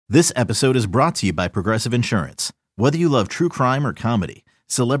This episode is brought to you by Progressive Insurance. Whether you love true crime or comedy,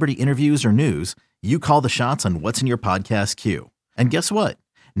 celebrity interviews or news, you call the shots on what's in your podcast queue. And guess what?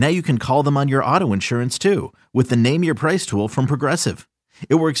 Now you can call them on your auto insurance too with the Name Your Price tool from Progressive.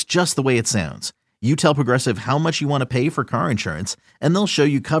 It works just the way it sounds. You tell Progressive how much you want to pay for car insurance, and they'll show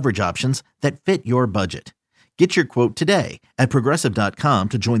you coverage options that fit your budget. Get your quote today at Progressive.com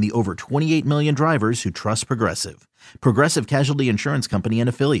to join the over 28 million drivers who trust Progressive. Progressive Casualty Insurance Company and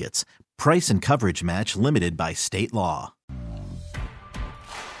Affiliates. Price and coverage match limited by state law.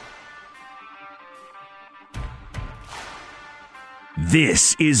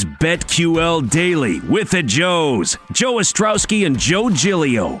 This is BetQL Daily with the Joes, Joe Ostrowski and Joe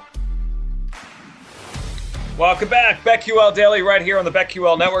Giglio. Welcome back. BetQL Daily right here on the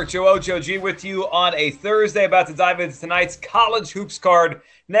BetQL Network. Joe O, Joe G with you on a Thursday. About to dive into tonight's college hoops card.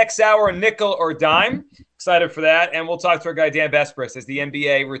 Next hour, nickel or dime. Excited for that. And we'll talk to our guy Dan Besbris as the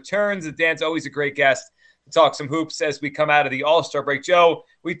NBA returns. And Dan's always a great guest to talk some hoops as we come out of the All-Star break. Joe,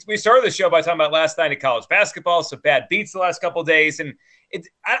 we started the show by talking about last night in college basketball, some bad beats the last couple of days. And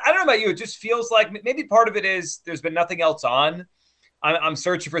I don't know about you, it just feels like maybe part of it is there's been nothing else on. I'm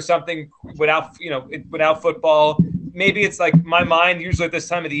searching for something without football. Maybe it's like my mind usually at this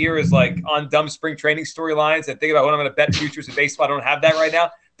time of the year is like on dumb spring training storylines and think about when I'm going to bet futures in baseball. I don't have that right now.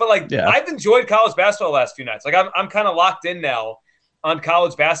 But I've enjoyed college basketball the last few nights. Like I'm kind of locked in now on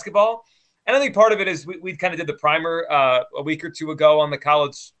college basketball. And I think part of it is we kind of did the primer a week or two ago on the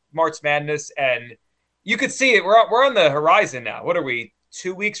college March Madness. And you could see it. We're on the horizon now. What are we,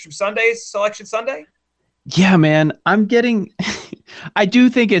 2 weeks from Sunday's Selection Sunday? Yeah, man, I'm getting – I do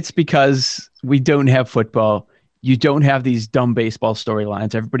think it's because we don't have football. You don't have these dumb baseball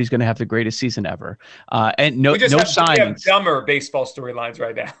storylines. Everybody's going to have the greatest season ever. And no signings. We have dumber baseball storylines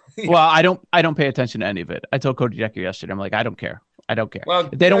right now. Well, I don't pay attention to any of it. I told Cody Decker yesterday, I'm like, I don't care. Well,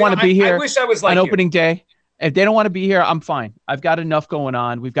 if they don't want to be here I wish I was like on opening day, if they don't want to be here, I'm fine. I've got enough going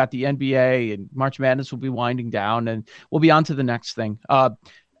on. We've got the NBA and March Madness will be winding down, and we'll be on to the next thing.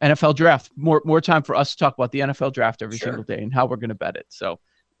 NFL draft, more time for us to talk about the NFL draft every single day and how we're going to bet it. So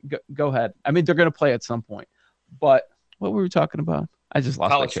go ahead. I mean, they're going to play at some point, but what were we talking about? I just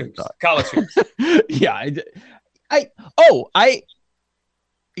lost my train of thought. College hoops. Yeah.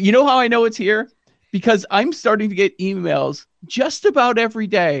 You know how I know it's here? Because I'm starting to get emails just about every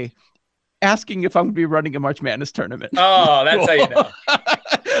day asking if I'm going to be running a March Madness tournament. Oh, that's how you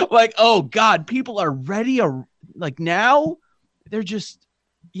know. Like, oh God, people are ready. Like now they're just,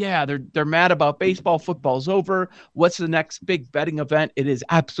 they're mad about baseball. Football's over. What's the next big betting event? It is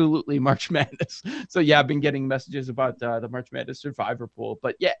absolutely March Madness. So I've been getting messages about the March Madness Survivor Pool,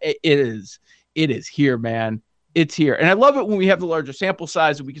 but it is here, man. It's here. And I love it when we have the larger sample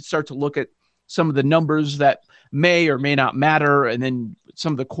size and we can start to look at some of the numbers that may or may not matter. And then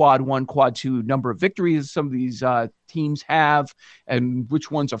some of the quad 1, quad 2 number of victories some of these teams have and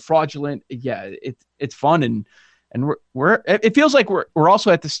which ones are fraudulent. Yeah, it's fun. And it feels like we're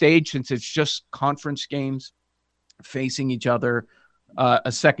also at the stage, since it's just conference games facing each other a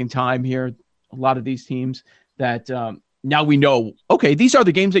second time here, a lot of these teams, that now we know, okay, these are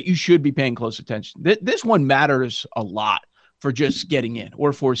the games that you should be paying close attention. This one matters a lot for just getting in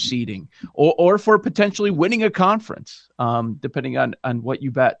or for seeding or for potentially winning a conference, depending on what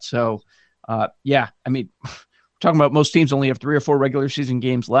you bet. So, I mean, we're talking about most teams only have 3 or 4 regular season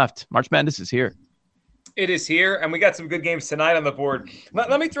games left. March Madness is here. It is here, and we got some good games tonight on the board.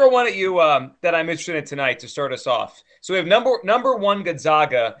 Let me throw one at you that I'm interested in tonight to start us off. So we have number 1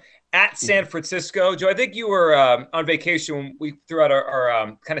 Gonzaga at San Francisco. Joe, I think you were on vacation when we threw out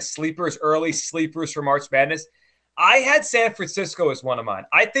our kind of early sleepers for March Madness. I had San Francisco as one of mine.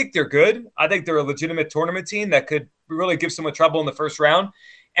 I think they're good. I think they're a legitimate tournament team that could really give someone trouble in the first round.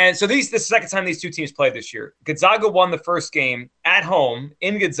 And so this is the second time these two teams played this year. Gonzaga won the first game at home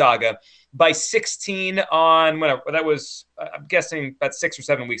in Gonzaga by 16 on whenever. That was, I'm guessing, about 6 or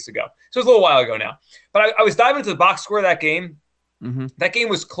 7 weeks ago. So it was a little while ago now. But I was diving into the box score of that game. Mm-hmm. That game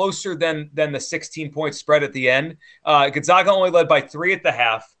was closer than the 16-point spread at the end. Gonzaga only led by 3 at the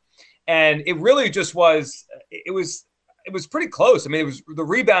half. And it really just was – it was pretty close. I mean, it was the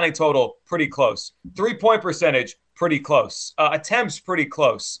rebounding total pretty close. 3-point percentage, pretty close. Attempts, pretty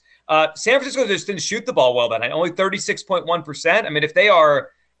close. San Francisco just didn't shoot the ball well that night, only 36.1%. I mean, if they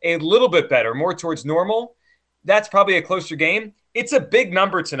are a little bit better, more towards normal, that's probably a closer game. It's a big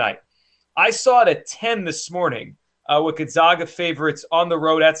number tonight. I saw it at 10 this morning with Gonzaga favorites on the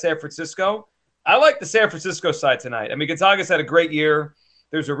road at San Francisco. I like the San Francisco side tonight. I mean, Gonzaga's had a great year.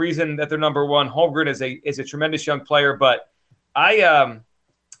 There's a reason that they're number 1. Holmgren is a tremendous young player, but I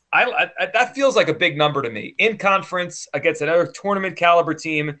That feels like a big number to me. In conference against another tournament caliber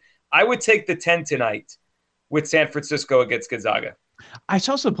team, I would take the 10 tonight with San Francisco against Gonzaga. I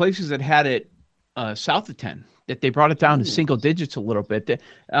saw some places that had it south of 10, that they brought it down to single digits a little bit.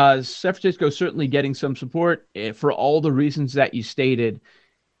 San Francisco certainly getting some support for all the reasons that you stated.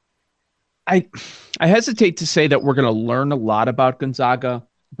 I hesitate to say that we're going to learn a lot about Gonzaga,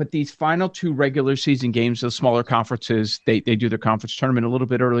 but these final two regular season games, the smaller conferences, they do their conference tournament a little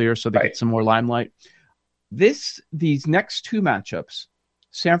bit earlier, so they get some more limelight. These next two matchups,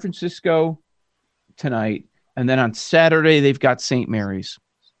 San Francisco tonight, and then on Saturday, they've got St. Mary's.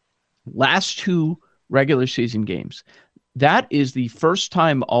 Last two regular season games. That is the first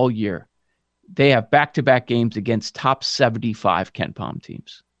time all year they have back-to-back games against top 75 KenPom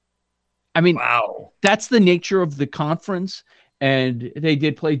teams. I mean, wow. That's the nature of the conference. And they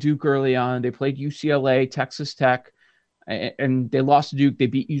did play Duke early on. They played UCLA, Texas Tech, and they lost to Duke. They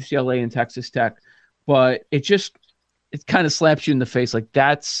beat UCLA and Texas Tech. But it kind of slaps you in the face. Like,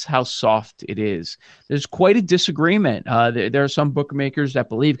 that's how soft it is. There's quite a disagreement. There are some bookmakers that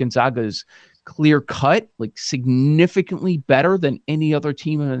believe Gonzaga is clear cut, like significantly better than any other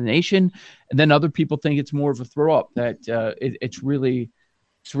team in the nation. And then other people think it's more of a throw up, that it's really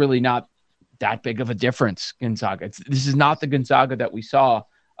not that big of a difference. Gonzaga. This is not the Gonzaga that we saw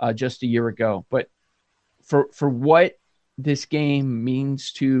just a year ago. But for what this game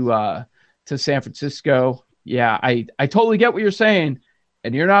means to San Francisco, yeah, I totally get what you're saying,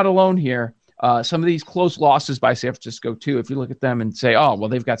 and you're not alone here. Some of these close losses by San Francisco too. If you look at them and say, oh, well,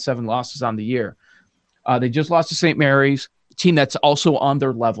 they've got 7 losses on the year. They just lost to St. Mary's, a team that's also on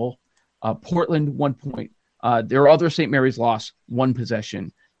their level. Portland, 1 point. Their other St. Mary's loss, 1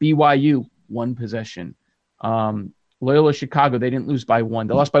 possession. BYU, 1 possession. Loyola Chicago, they didn't lose by 1.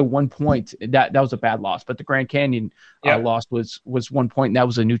 They lost by 1 point. That was a bad loss. But the Grand Canyon loss was 1 point, and that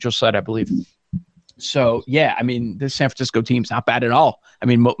was a neutral site, I believe. So, yeah, I mean, this San Francisco team's not bad at all. I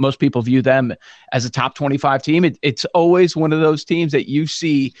mean, most people view them as a top 25 team. It's always one of those teams that you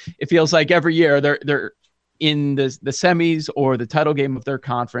see, it feels like every year they're in the semis or the title game of their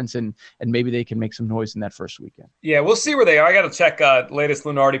conference, and maybe they can make some noise in that first weekend. Yeah, we'll see where they are. I got to check latest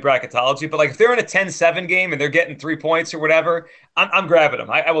Lunardi bracketology, but like if they're in a 10-7 game and they're getting 3 points or whatever, I'm grabbing them.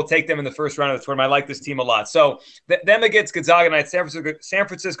 I will take them in the first round of the tournament. I like this team a lot. So them against Gonzaga tonight, San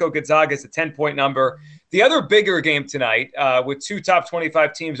Francisco Gonzaga is a 10-point number. The other bigger game tonight with 2 top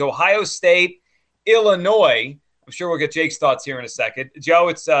 25 teams, Ohio State, Illinois. I'm sure we'll get Jake's thoughts here in a second. Joe,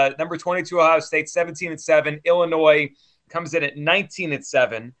 it's number 22 Ohio State, 17-7. Illinois comes in at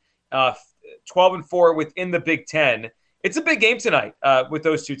 19-7, 12-4 within the Big Ten. It's a big game tonight with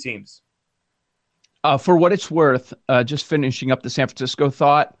those two teams. For what it's worth, just finishing up the San Francisco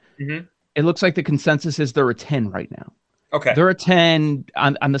thought, It looks like the consensus is they're a 10 right now. Okay. They're a 10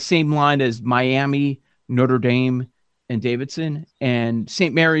 on the same line as Miami, Notre Dame, and Davidson. And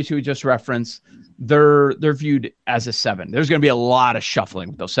St. Mary's, who we just referenced, they're viewed as a 7. There's going to be a lot of shuffling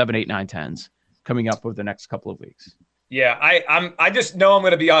with those 7, 8, 9, 10s coming up over the next couple of weeks. Yeah, I just know I'm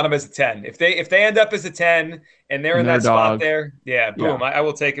going to be on them as a 10. If they end up as a 10 and they're in that spot there, boom, yeah. I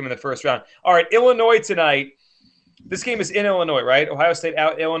will take them in the first round. All right, Illinois tonight. This game is in Illinois, right? Ohio State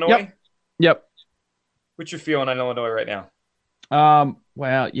out Illinois? Yep. What's your feeling on Illinois right now?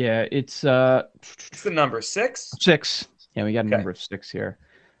 Well, yeah, it's the number 6? 6. Yeah, we got a number of 6 here.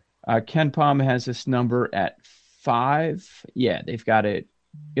 KenPom has this number at 5. Yeah, they've got it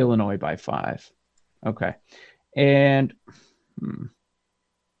Illinois by 5. Okay. And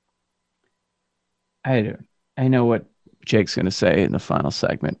I know what Jake's going to say in the final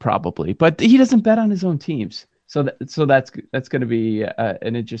segment, probably, but he doesn't bet on his own teams, so that's going to be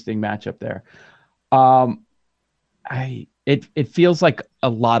an interesting matchup there. It feels like a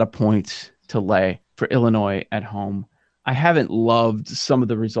lot of points to lay for Illinois at home. I haven't loved some of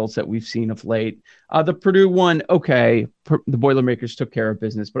the results that we've seen of late. The Purdue one, okay, the Boilermakers took care of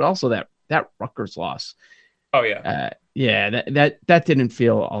business, but also that Rutgers loss. Oh yeah, that didn't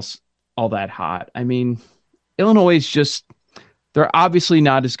feel all that hot. I mean, Illinois is they're obviously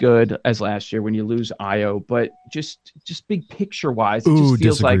not as good as last year when you lose Io, but just big picture wise, it just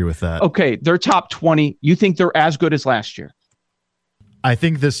feels disagree with that. Okay, they're top 20. You think they're as good as last year? I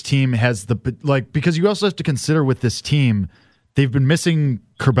think this team has because you also have to consider with this team, they've been missing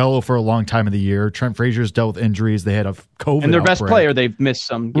Curbelo for a long time of the year. Trent Frazier's dealt with injuries. They had a COVID and their best outbreak. player, they've missed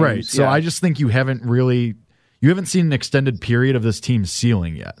some games. Right. So I just think you haven't seen an extended period of this team's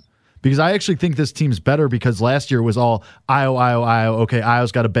ceiling yet. Because I actually think this team's better because last year was all Io. Okay,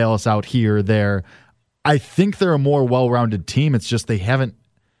 Io's got to bail us out here, there. I think they're a more well-rounded team. It's just they haven't.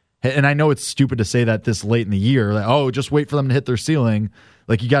 And I know it's stupid to say that this late in the year. Like, just wait for them to hit their ceiling.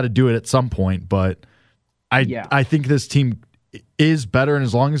 Like, you got to do it at some point, but I think this team is better, and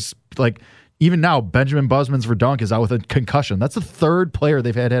as long as, like, even now, Benjamin Busman's Verdunk is out with a concussion. That's the third player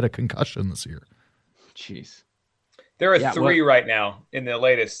they've had a concussion this year. Jeez. There are three right now in the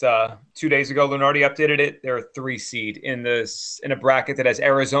latest. 2 days ago, Lunardi updated it. There are 3 seed in a bracket that has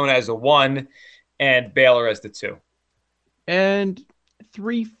Arizona as a 1 and Baylor as the 2. And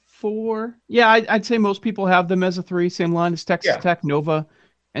 3, 4. Yeah, I'd say most people have them as a 3. Same line as Texas Tech, Nova,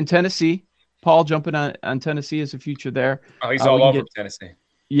 and Tennessee. Paul jumping on Tennessee as a future there. Oh, he's all over Tennessee.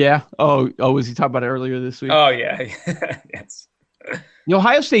 Yeah. Oh, was he talking about it earlier this week? Oh, yeah. Yes. The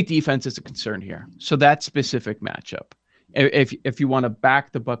Ohio State defense is a concern here. So that specific matchup, if you want to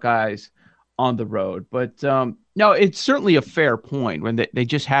back the Buckeyes on the road. But no, it's certainly a fair point when they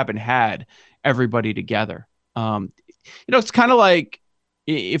just haven't had everybody together. It's kind of like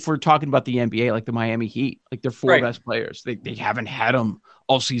if we're talking about the NBA, like the Miami Heat, like their 4 best players, they haven't had them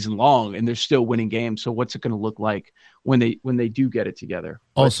all season long, and they're still winning games. So what's it going to look like when they do get it together?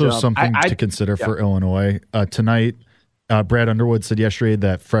 Also, something to consider for Illinois tonight. Brad Underwood said yesterday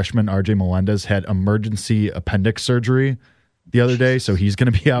that freshman RJ Melendez had emergency appendix surgery the other day, so he's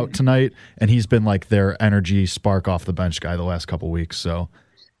going to be out tonight, and he's been like their energy spark off the bench guy the last couple of weeks. So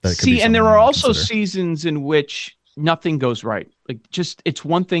that could be and there are also seasons in which nothing goes right. Like, just it's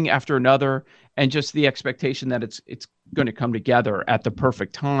one thing after another, and just the expectation that it's going to come together at the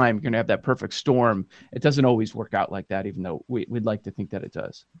perfect time. You're going to have that perfect storm. It doesn't always work out like that, even though we'd like to think that it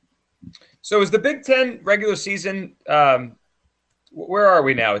does. So is the Big Ten regular season, where are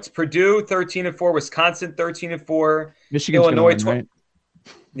we now? It's Purdue 13-4, Wisconsin 13-4, Michigan's Illinois win,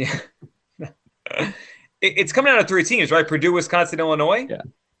 right? Yeah. It's coming out of 3 teams, right? Purdue, Wisconsin, Illinois?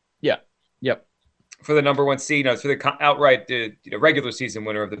 Yeah. Yep. For the number 1 seed, for the outright regular season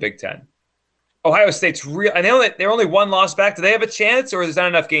winner of the Big Ten. Ohio State's real. I know that they're only 1 loss back. Do they have a chance, or is there not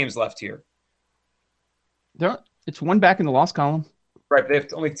enough games left here? It's 1 back in the loss column. Right, but they have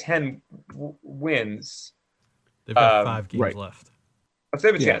only 10 wins. They've got 5 games left. So they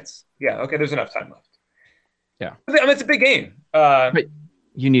have a chance. Yeah, okay, there's enough time left. Yeah. I mean, it's a big game. But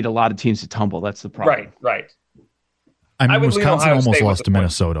you need a lot of teams to tumble. That's the problem. Right. I mean, Wisconsin almost lost to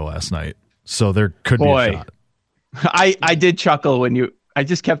Minnesota last night, so there could be a shot. I did chuckle when I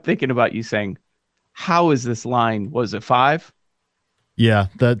just kept thinking about you saying, how is this line? Was it 5? Yeah,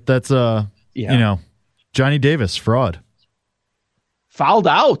 that's Johnny Davis, fraud. Fouled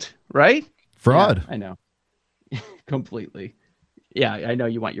out, right? Fraud. Yeah, I know. Completely. Yeah, I know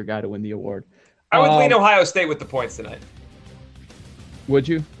you want your guy to win the award. I would lean Ohio State with the points tonight. Would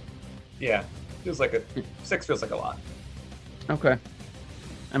you? Yeah. 6 feels like a lot. Okay.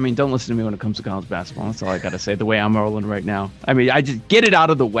 I mean, don't listen to me when it comes to college basketball. That's all I got to say. The way I'm rolling right now. I mean, I just get it out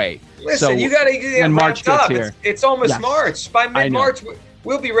of the way. Listen, you got to get March gets here. It's almost March. By mid-March,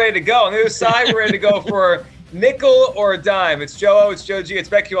 we'll be ready to go. On the other side, we're ready to go for nickel or a dime. It's Joe O, it's Joe G, it's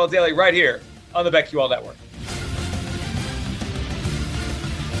BetQL Daily right here on the BetQL Network.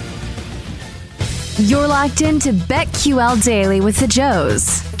 You're locked into BetQL Daily with the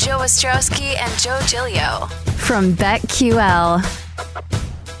Joes, Joe Ostrowski and Joe Giglio from BetQL.